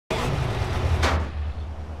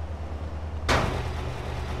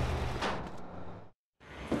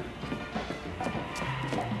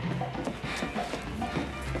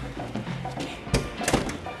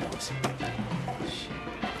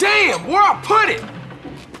Damn, where I put it?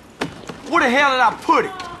 Where the hell did I put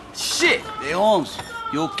it? Shit. Hey, Holmes,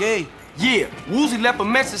 you okay? Yeah, Woozy left a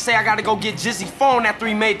message say I gotta go get Jizzy's phone after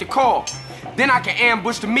he made the call. Then I can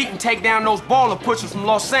ambush the meet and take down those baller pushers from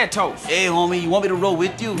Los Santos. Hey, homie, you want me to roll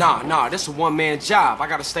with you? Nah, this a one-man job. I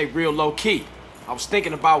gotta stay real low-key. I was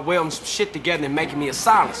thinking about welding some shit together and making me a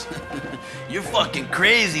silencer. You're fucking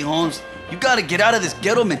crazy, Holmes. You gotta get out of this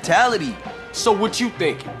ghetto mentality. So what you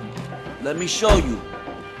thinking? Let me show you.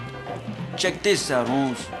 Check this out,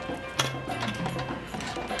 Holmes.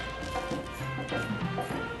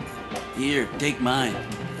 Here, take mine.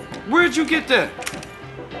 Where'd you get that?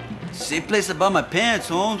 Same place I bought my pants,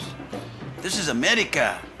 Holmes. This is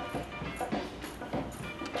America.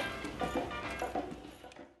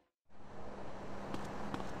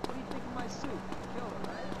 What do you think of my suit? Killer,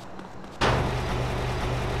 right?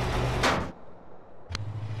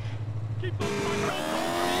 Keep those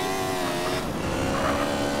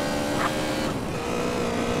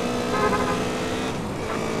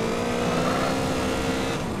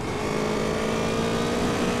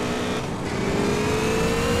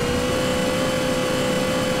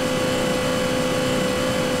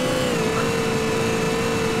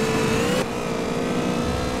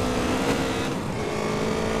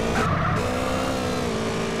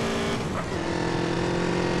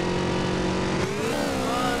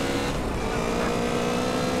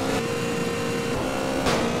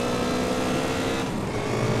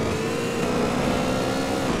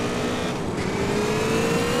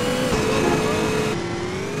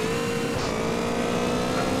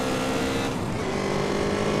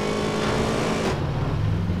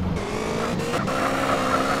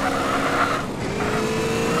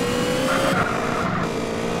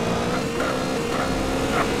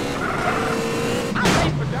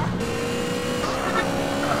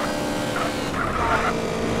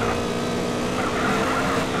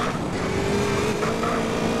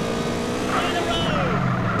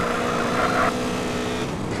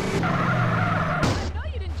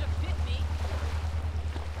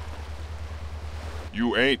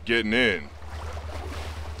You ain't getting in.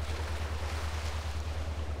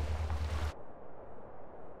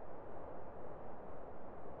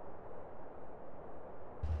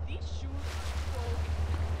 These shoes are so...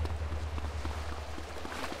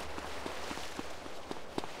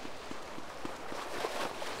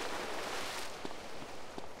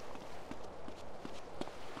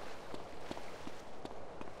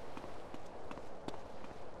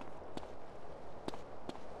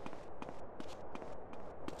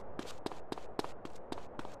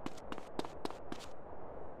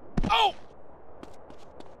 Oh!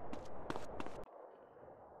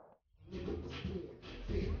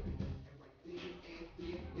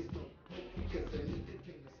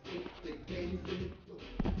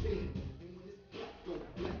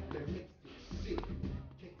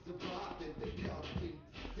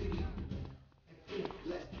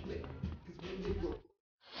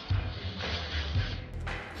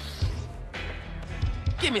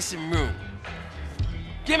 Give me some room.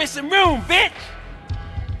 Give me some room, bitch!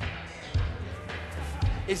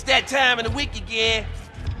 It's that time of the week again.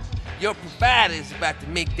 Your provider is about to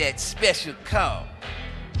make that special call.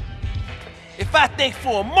 If I think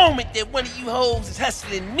for a moment that one of you hoes is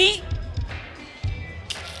hustling me...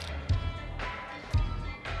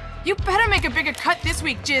 You better make a bigger cut this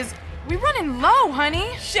week, Jizz. We running low,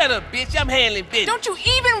 honey. Shut up, bitch. I'm handling business. Don't you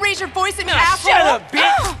even raise your voice at me, Nah, asshole! shut up,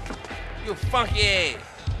 bitch! Ugh. You funky ass.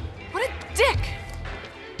 What a dick!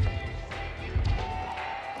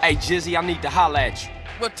 Hey, Jizzy, I need to holler at you.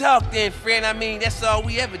 Well, talk then, friend. I mean, that's all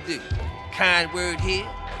we ever do. Kind word here,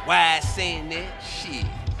 wise saying there. Shit,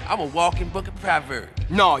 I'm a walking book of proverbs.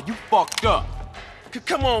 No, you fucked up.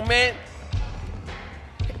 Come on, man.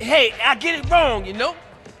 Hey, I get it wrong, you know?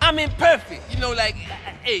 I'm imperfect, you know, like,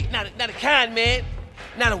 hey, not a kind man,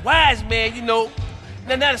 not a wise man, you know,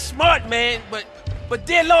 not a smart man, but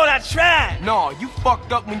dear Lord, I tried. No, you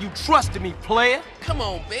fucked up when you trusted me, player. Come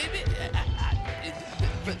on, baby.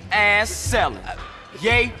 Ass selling.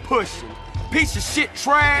 Yay pushing. Piece of shit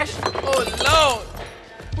trash. Oh,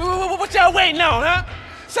 Lord. What y'all waiting on, huh?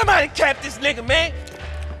 Somebody cap this nigga, man.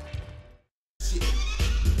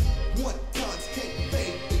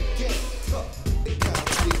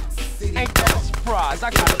 Ain't that a surprise?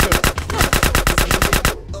 I gotta do it.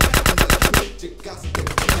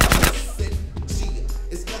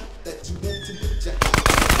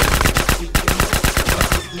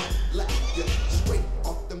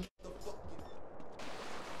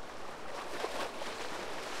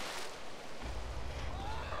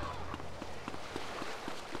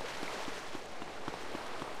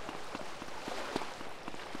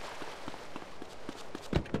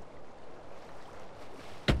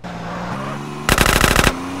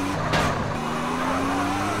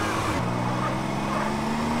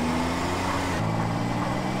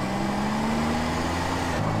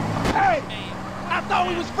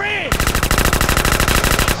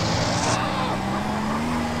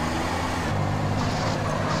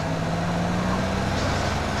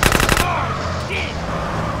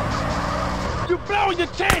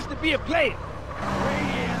 chance to be a player.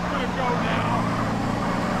 Radiant's gonna go now.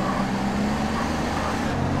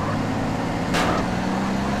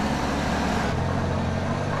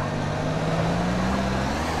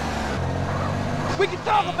 We can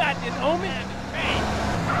talk about this, homie.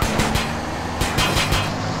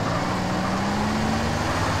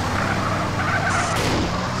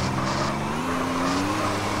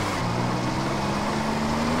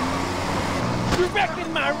 You're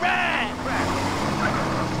wrecking my ride.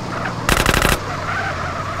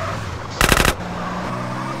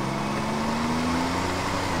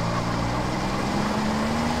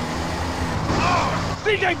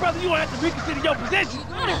 CJ, brother, you gonna have to reconsider your position.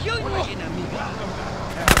 I'm gonna kill you.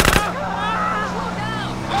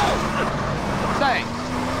 Thanks.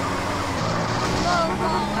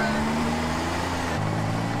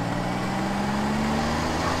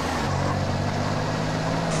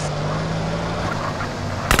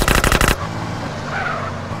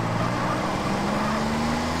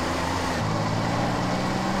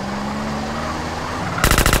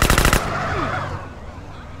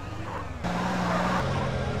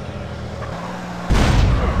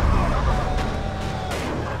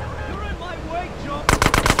 You're in my way, John.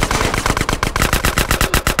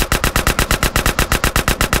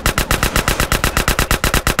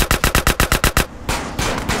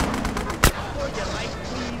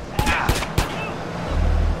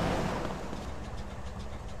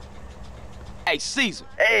 Hey, Caesar,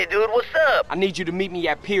 Hey, dude, what's up? I need you to meet me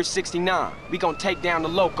at Pier 69. We gonna take down the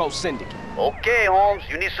Loco Syndicate. Okay, Holmes,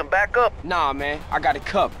 you need some backup? Nah, man, I got it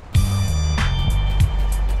covered.